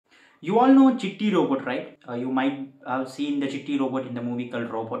You all know Chitti Robot, right? You might have seen the Chitti Robot in the movie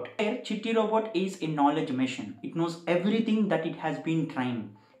called Robot. Here, Chitti Robot is a knowledge machine. It knows everything that it has been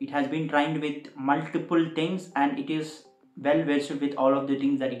trained. It has been trained with multiple things and it is well versed with all of the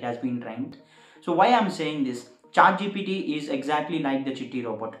things that it has been trained. So why I'm saying this? ChatGPT is exactly like the Chitti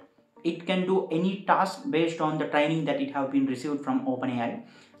Robot. It can do any task based on the training that it have been received from OpenAI,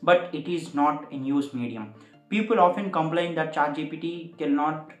 but it is not a news medium. People often complain that ChatGPT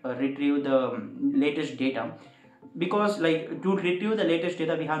cannot retrieve the latest data because, like, to retrieve the latest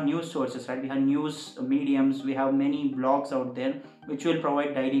data, we have news sources, right? We have news mediums, we have many blogs out there which will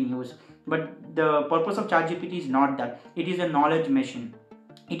provide daily news. But the purpose of ChatGPT is not that. It is a knowledge machine.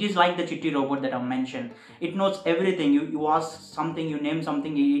 It is like the Chitti Robot that I mentioned. It knows everything. You ask something, you name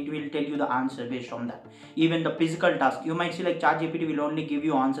something, it will tell you the answer based on that. Even the physical task, you might see like ChatGPT will only give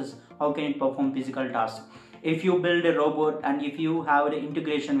you answers. How can it perform physical tasks? If you build a robot and if you have the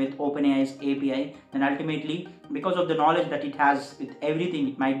integration with OpenAI's API, then ultimately, because of the knowledge that it has with everything,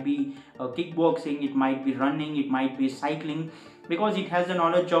 it might be kickboxing, it might be running, it might be cycling, because it has the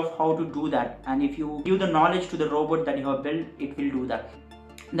knowledge of how to do that. And if you give the knowledge to the robot that you have built, it will do that.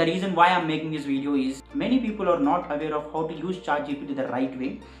 The reason why I'm making this video is many people are not aware of how to use ChatGPT the right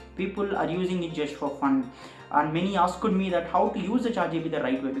way. People are using it just for fun, and many asked me that how to use the ChatGPT the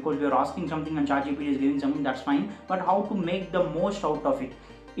right way, because we are asking something and ChatGPT is giving something, that's fine, but how to make the most out of it.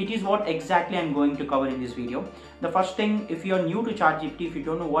 It is what exactly I'm going to cover in this video. The first thing, if you are new to ChatGPT, if you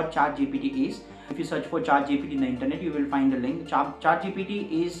don't know what ChatGPT is, if you search for ChatGPT in the internet, you will find the link.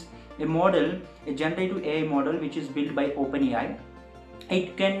 ChatGPT is a model, a generative AI model which is built by OpenAI.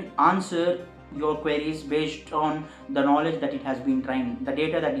 It can answer your queries based on the knowledge that it has been trained, the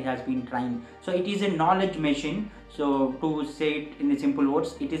data that it has been trained. So it is a knowledge machine. So to say it in simple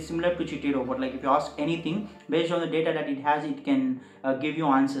words, it is similar to Chitti Robot. Like if you ask anything based on the data that it has, it can give you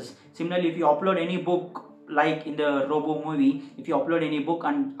answers. Similarly, if you upload any book, like in the Robo movie, if you upload any book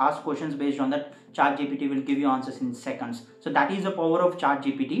and ask questions based on that, ChatGPT will give you answers in seconds. So that is the power of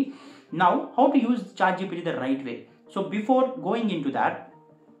ChatGPT. Now, how to use ChatGPT the right way? So before going into that,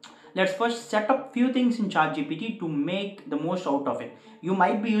 let's first set up few things in ChatGPT to make the most out of it. You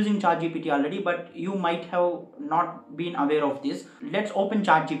might be using ChatGPT already, but you might have not been aware of this. Let's open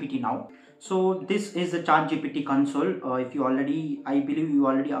ChatGPT now. So this is the ChatGPT console. I believe you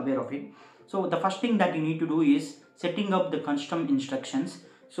already aware of it. So the first thing that you need to do is setting up the custom instructions.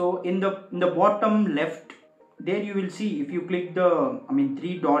 So in the bottom left, there you will see, if you click the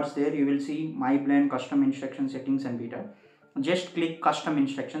three dots there, you will see my blend, custom instruction, settings and beta. Just click custom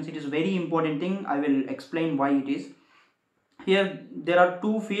instructions. It is very important thing. I will explain why it is. Here there are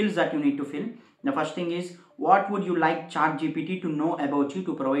two fields that you need to fill. The first thing is, what would you like ChatGPT to know about you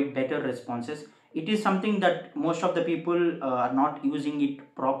to provide better responses? It is something that most of the people are not using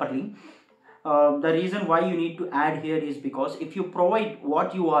it properly. The reason why you need to add here is because if you provide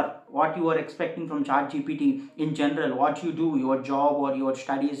what you are expecting from ChatGPT in general, what you do, your job or your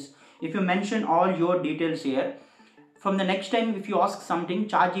studies, if you mention all your details here, from the next time if you ask something,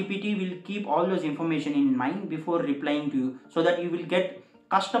 ChatGPT will keep all those information in mind before replying to you, so that you will get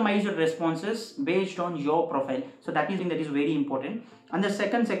customized responses based on your profile. So that is very important. And the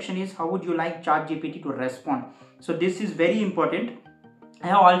second section is, how would you like ChatGPT to respond? So this is very important. I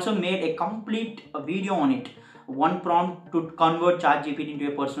have also made a complete video on it. One prompt to convert ChatGPT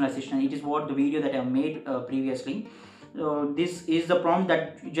into a personal assistant. It is what the video that I have made previously. This is the prompt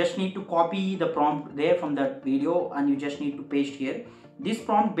that you just need to copy the prompt there from that video and you just need to paste here. This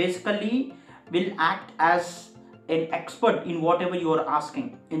prompt basically will act as an expert in whatever you are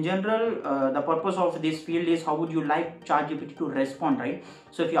asking. In general, the purpose of this field is, how would you like ChatGPT to respond, right?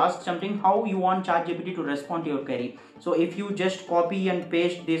 So if you ask something, how you want ChatGPT to respond to your query. So if you just copy and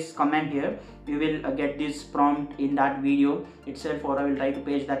paste this command here, you will get this prompt in that video itself, or I will try to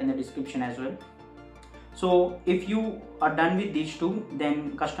paste that in the description as well. So if you are done with these two,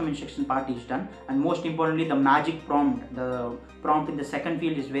 then custom instruction part is done. And most importantly, the magic prompt, the prompt in the second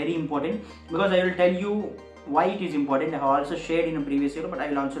field is very important, because I will tell you why it is important. I have also shared in a previous video, but I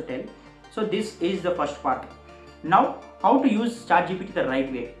will also tell. So this is the first part. Now, how to use ChatGPT the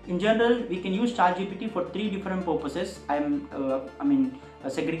right way? In general, we can use ChatGPT for three different purposes. I'm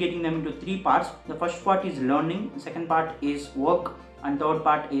segregating them into three parts. The first part is learning, the second part is work, and third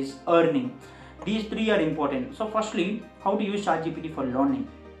part is earning. These three are important. So firstly, how to use ChatGPT for learning.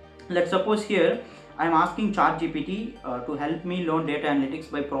 Let's suppose here I am asking ChatGPT to help me learn data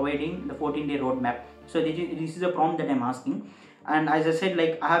analytics by providing the 14-day roadmap. So this is a prompt that I'm asking, and as I said,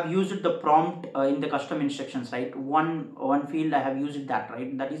 like I have used the prompt in the custom instructions, right? One field I have used that,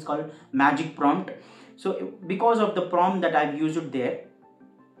 right? That is called magic prompt. So because of the prompt that I've used it there,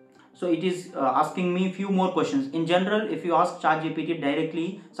 So it is asking me few more questions. In general, if you ask ChatGPT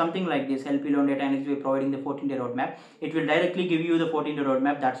directly something like this, help you learn data analytics by providing the 14-day roadmap, it will directly give you the 14-day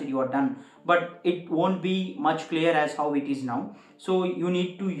roadmap. That's it, you are done. But it won't be much clear as how it is now. So you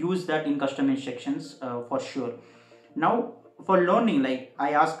need to use that in custom instructions for sure. Now for learning, like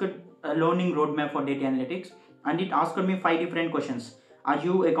I asked a learning roadmap for data analytics, and it asked me 5 different questions. Are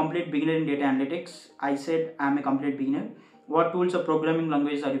you a complete beginner in data analytics? I said I'm a complete beginner. What tools or programming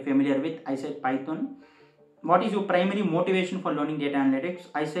languages are you familiar with? I said Python. What is your primary motivation for learning data analytics?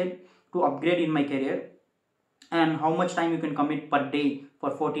 I said to upgrade in my career. And how much time you can commit per day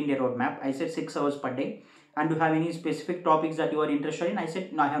for 14-day roadmap? I said 6 hours per day. And do you have any specific topics that you are interested in? I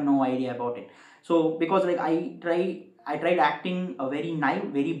said no, I have no idea about it. So because like I tried acting a very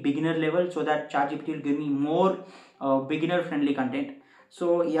naive, very beginner level, so that ChatGPT will give me more beginner friendly content.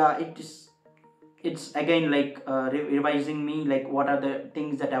 So yeah, it's again like revising me like what are the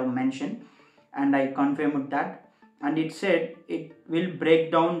things that I've mentioned, and I confirmed that, and it said it will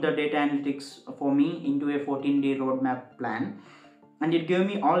break down the data analytics for me into a 14-day roadmap plan, and it gave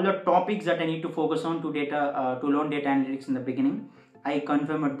me all the topics that I need to focus on to learn data analytics in the beginning. I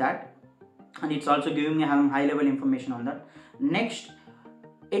confirmed that, and it's also giving me high level information on that. Next,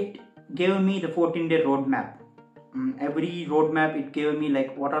 it gave me the 14-day roadmap. Every roadmap it gave me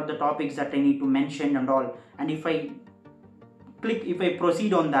like what are the topics that I need to mention and all, and if I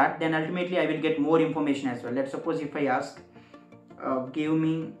proceed on that, then ultimately I will get more information as well. Let's suppose if I ask give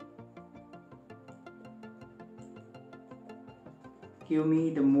me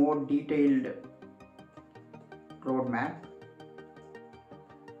the more detailed roadmap.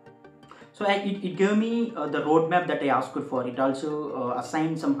 So it gave me the roadmap that I asked for. It also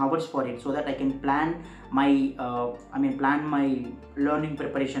assigned some hours for it so that I can plan my plan my learning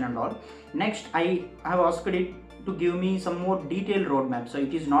preparation and all. Next, I have asked it to give me some more detailed roadmap. So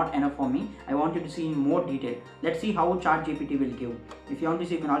it is not enough for me. I wanted to see in more detail. Let's see how ChatGPT will give. If you want to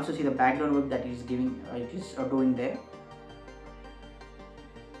see, you can also see the background work that it is giving. It is doing there.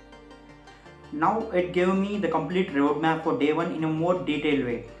 Now it gave me the complete roadmap for day 1 in a more detailed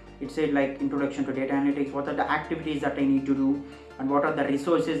way. It said like introduction to data analytics, what are the activities that I need to do, and what are the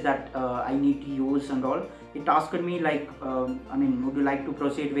resources that I need to use and all. It asked me like, would you like to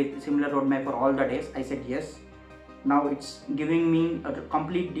proceed with similar roadmap for all the days? I said yes. Now it's giving me a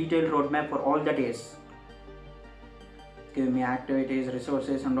complete detailed roadmap for all the days. Giving me activities,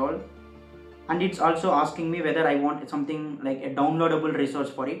 resources and all. And it's also asking me whether I want something like a downloadable resource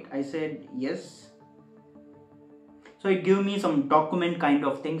for it. I said yes. So it gave me some document kind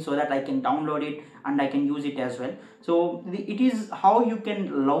of thing so that I can download it and I can use it as well. So it is how you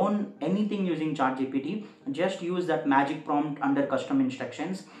can learn anything using ChatGPT. Just use that magic prompt under custom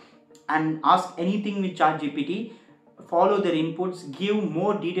instructions and ask anything with ChatGPT. Follow their inputs, give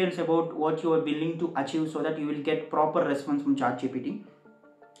more details about what you are willing to achieve so that you will get proper response from ChatGPT.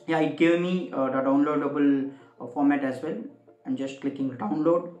 Yeah, it gave me the downloadable format as well. I'm just clicking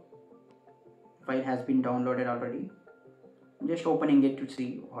download. File has been downloaded already. I'm just opening it to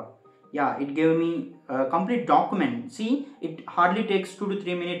see what. Yeah, it gave me a complete document. See, it hardly takes 2 to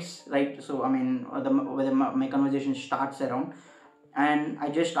 3 minutes, right? So whether my conversation starts around, and I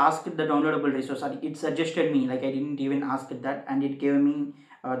just asked the downloadable resource. It suggested me, like I didn't even ask it that, and it gave me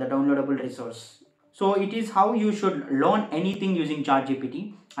the downloadable resource. So it is how you should learn anything using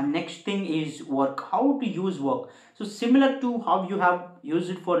ChatGPT. And next thing is work. How to use work. So similar to how you have used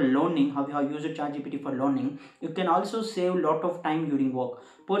it for learning, how you have used ChatGPT for learning, you can also save a lot of time during work.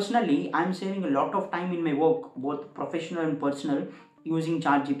 Personally, I'm saving a lot of time in my work, both professional and personal, using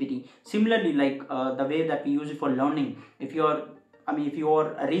ChatGPT. Similarly, like the way that we use it for learning, if you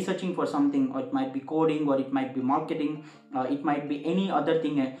are researching for something, or it might be coding, or it might be marketing, it might be any other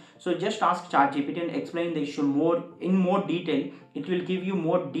thing. So just ask ChatGPT and explain the issue in more detail. It will give you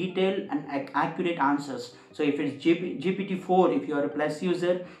more detailed and accurate answers. So if it's GPT-4, if you are a Plus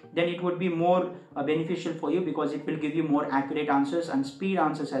user, then it would be more beneficial for you because it will give you more accurate answers and speed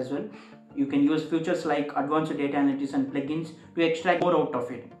answers as well. You can use features like advanced data analytics and plugins to extract more out of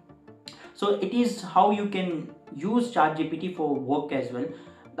it. So it is how you can use ChatGPT for work as well.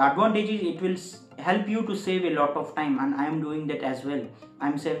 The advantage is it will help you to save a lot of time, and I am doing that as well. I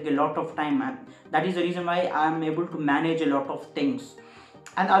am saving a lot of time, and that is the reason why I am able to manage a lot of things.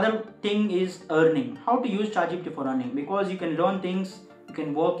 And other thing is earning. How to use ChatGPT for earning, because you can learn things, you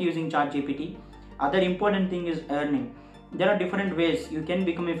can work using ChatGPT. Other important thing is earning. There are different ways you can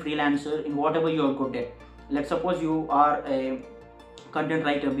become a freelancer in whatever you are good at. Let's suppose you are a content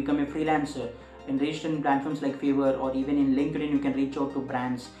writer, become a freelancer and register in platforms like Fiverr, or even in LinkedIn you can reach out to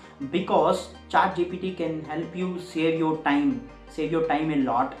brands, because ChatGPT can help you save your time, save your time a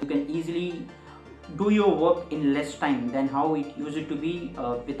lot. You can easily do your work in less time than how it used to be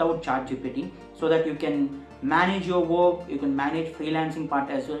without ChatGPT, so that you can manage your work, you can manage freelancing part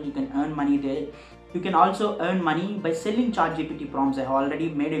as well, you can earn money there. You can also earn money by selling ChatGPT prompts. I have already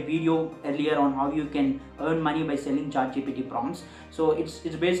made a video earlier on how you can earn money by selling ChatGPT prompts. So it's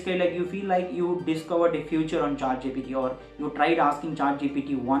basically like you feel like you discovered a future on ChatGPT, or you tried asking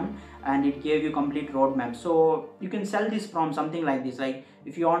ChatGPT one and it gave you complete roadmap. So you can sell this prompt something like this, like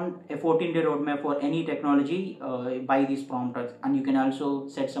if you want a 14-day roadmap for any technology, buy this prompt, and you can also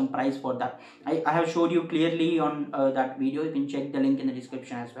set some price for that. I have showed you clearly on that video. You can check the link in the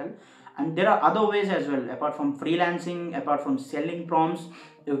description as well. And there are other ways as well, apart from freelancing, apart from selling prompts.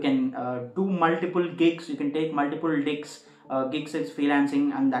 You can do multiple gigs, you can take multiple gigs as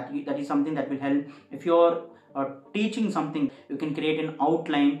freelancing, and that is something that will help. If you're teaching something, you can create an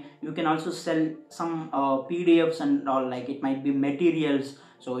outline. You can also sell some PDFs and all, like it might be materials.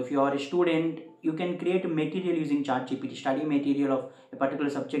 So if you are a student, you can create a material using ChatGPT, study material of a particular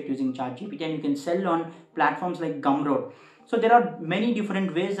subject using ChatGPT, and you can sell on platforms like Gumroad. So there are many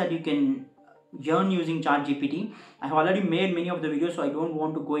different ways that you can earn using ChatGPT. I have already made many of the videos, so I don't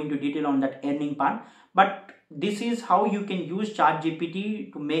want to go into detail on that earning part, but this is how you can use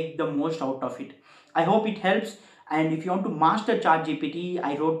ChatGPT to make the most out of it. I hope it helps. And if you want to master ChatGPT,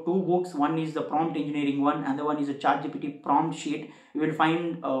 I wrote 2 books. One is the prompt engineering one, and the one is a ChatGPT prompt sheet. You will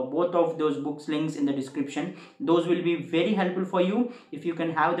find both of those books links in the description. Those will be very helpful for you. If you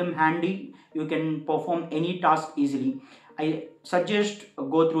can have them handy, you can perform any task easily. I suggest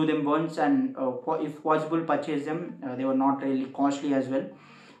go through them once, and if possible purchase them. They were not really costly as well.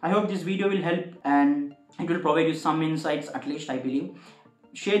 I hope this video will help and it will provide you some insights, at least I believe.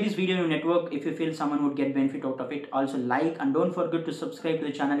 Share this video in your network if you feel someone would get benefit out of it. Also like, and don't forget to subscribe to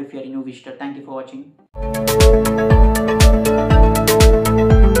the channel if you are a new visitor. Thank you for watching.